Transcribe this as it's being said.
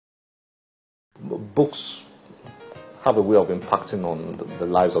books have a way of impacting on the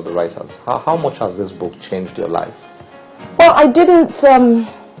lives of the writers. How much has this book changed your life? Well, I didn't.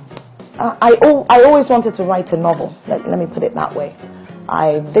 I always wanted to write a novel. Let me put it that way.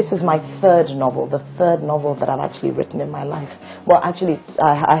 This is my third novel, the third novel that I've actually written in my life. Well, actually,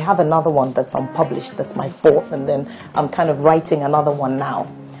 I have another one that's unpublished. That's my fourth, and then I'm kind of writing another one now.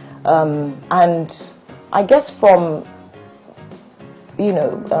 And I guess from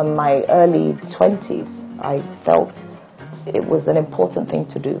my early 20s, I felt it was an important thing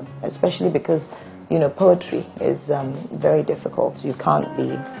to do, especially because poetry is very difficult. You can't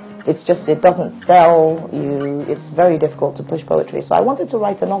be. It doesn't sell you. It's very difficult to push poetry. So I wanted to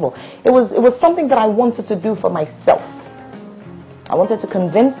write a novel. It was something that I wanted to do for myself. I wanted to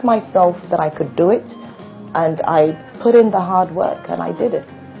convince myself that I could do it, and I put in the hard work, and I did it.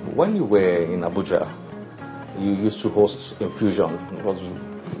 When you were in Abuja, you used to host Infusion. It was a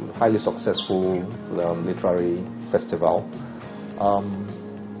highly successful literary festival.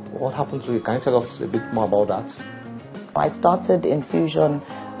 What happened to you? Can you tell us a bit more about that? I started Infusion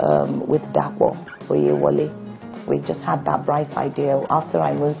with Dapo Oyewole. We just had that bright idea after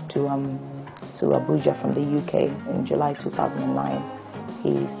I moved to Abuja from the UK in July 2009.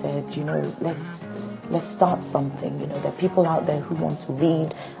 He said, let's start something. There are people out there who want to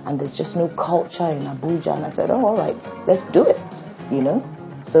read, and there's just no culture in Abuja. And I said, oh, all right, let's do it.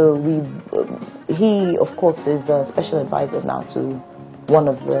 So he of course is a special advisor now to one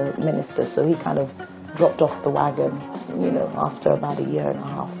of the ministers. So he kind of dropped off the wagon, after about a year and a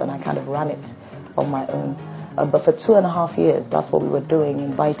half, and I kind of ran it on my own. But for 2.5 years, that's what we were doing,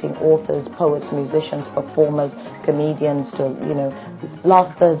 inviting authors, poets, musicians, performers, comedians to,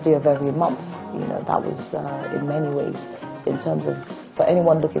 last Thursday of every month. That was in many ways, in terms of, for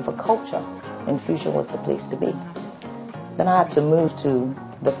anyone looking for culture, Infusion was the place to be. Then I had to move to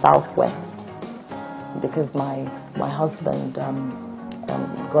the Southwest because my husband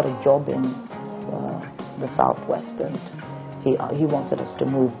got a job in the Southwest, and he wanted us to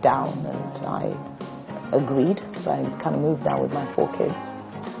move down, and I agreed. So I kind of moved down with my 4 kids,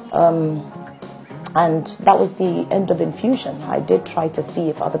 and that was the end of Infusion. I did try to see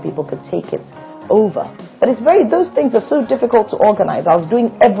if other people could take it over, but those things are so difficult to organize. I was doing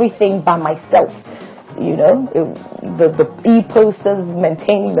everything by myself, the e-posters,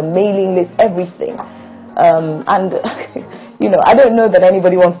 maintaining the mailing list, everything, and I don't know that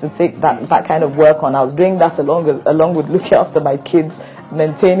anybody wants to take that kind of work on. I was doing that along with looking after my kids,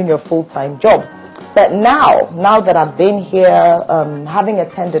 maintaining a full-time job. But now that I've been here, having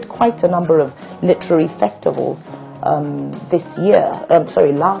attended quite a number of literary festivals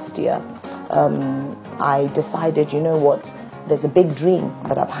last year, I decided, there's a big dream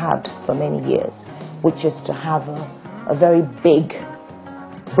that I've had for many years, which is to have a very big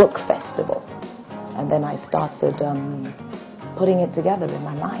book festival. And then I started putting it together in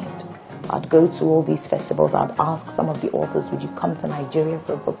my mind. I'd go to all these festivals. I'd ask some of the authors, would you come to Nigeria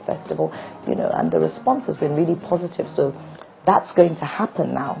for a book festival? And the response has been really positive. So that's going to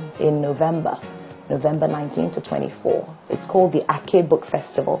happen now in November 19 to 24. It's called the Ake Book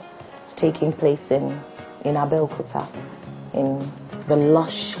Festival. It's taking place in Abeokuta, in the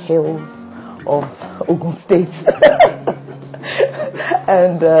lush hills of Ogun State.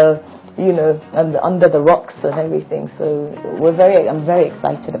 And and under the rocks and everything. So I'm very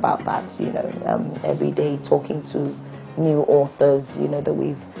excited about that. Every day talking to new authors.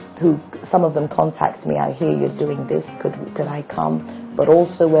 Who some of them contact me. I hear you're doing this. Could I come? But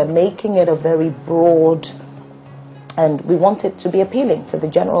also we're making it a very broad, and we want it to be appealing to the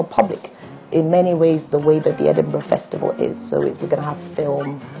general public in many ways. The way that the Edinburgh Festival is. So we're going to have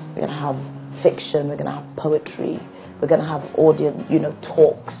film. We're going to have fiction. We're going to have poetry. We're going to have audience.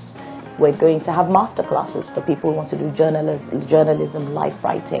 Talks. We're going to have masterclasses for people who want to do journalism, life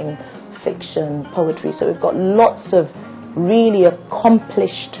writing, fiction, poetry. So we've got lots of really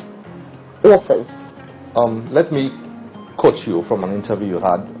accomplished authors. Let me quote you from an interview you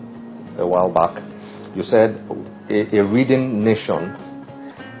had a while back. You said, a reading nation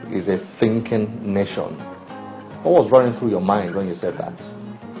is a thinking nation. What was running through your mind when you said that?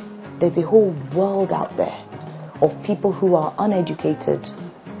 There's a whole world out there of people who are uneducated,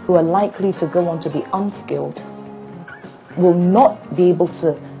 who are likely to go on to be unskilled, will not be able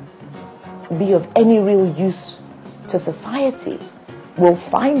to be of any real use to society, will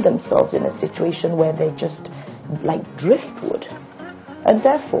find themselves in a situation where they're just like driftwood. And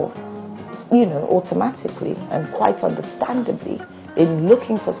therefore, automatically and quite understandably, in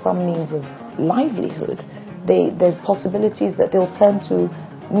looking for some means of livelihood, there's possibilities that they'll turn to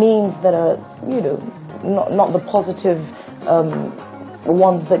means that are, not the positive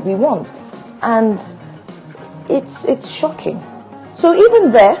ones that we want. And it's shocking. So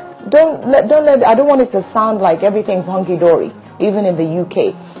even there, I don't want it to sound like everything's hunky-dory, even in the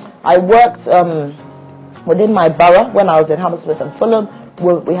UK. I worked within my borough when I was in Hammersmith and Fulham.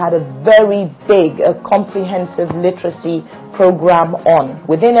 We had a very big, comprehensive literacy program on.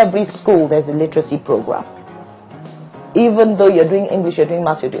 Within every school, there's a literacy program. Even though you're doing English, you're doing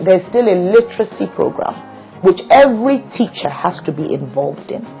maths, there's still a literacy program, which every teacher has to be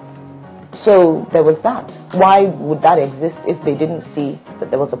involved in. So there was that. Why would that exist if they didn't see that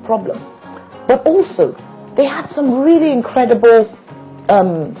there was a problem? But also, they had some really incredible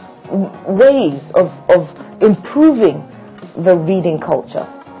ways of improving the reading culture.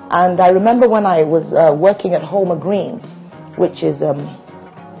 And I remember when I was working at Holmer Green, which is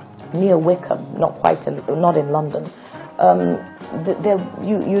near Wickham, not in London.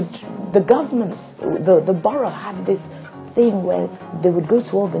 The government, the borough had this thing where they would go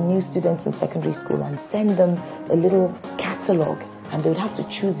to all the new students in secondary school and send them a little catalogue, and they would have to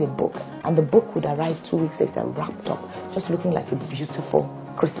choose a book, and the book would arrive 2 weeks later wrapped up, just looking like a beautiful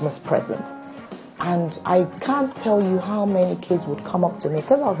Christmas present. And I can't tell you how many kids would come up to me,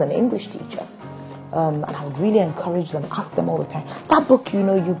 because I was an English teacher, and I would really encourage them, ask them all the time, that book you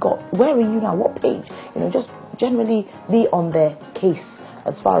got, where are you now, what page? Just generally be on their case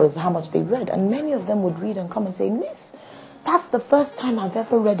as far as how much they read. And many of them would read and come and say, Miss, that's the first time I've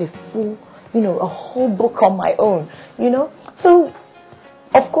ever read a full, a whole book on my own, So,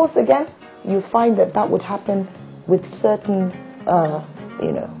 of course, again, you find that would happen with certain,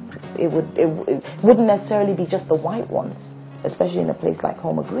 it wouldn't necessarily be just the white ones, especially in a place like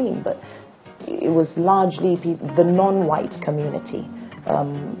Holmer Green, but it was largely the non-white community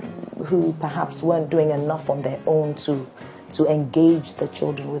who perhaps weren't doing enough on their own to engage the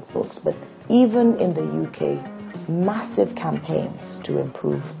children with books. But even in the UK, massive campaigns to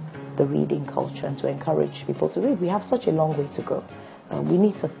improve the reading culture and to encourage people to read. We have such a long way to go. We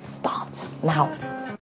need to start now.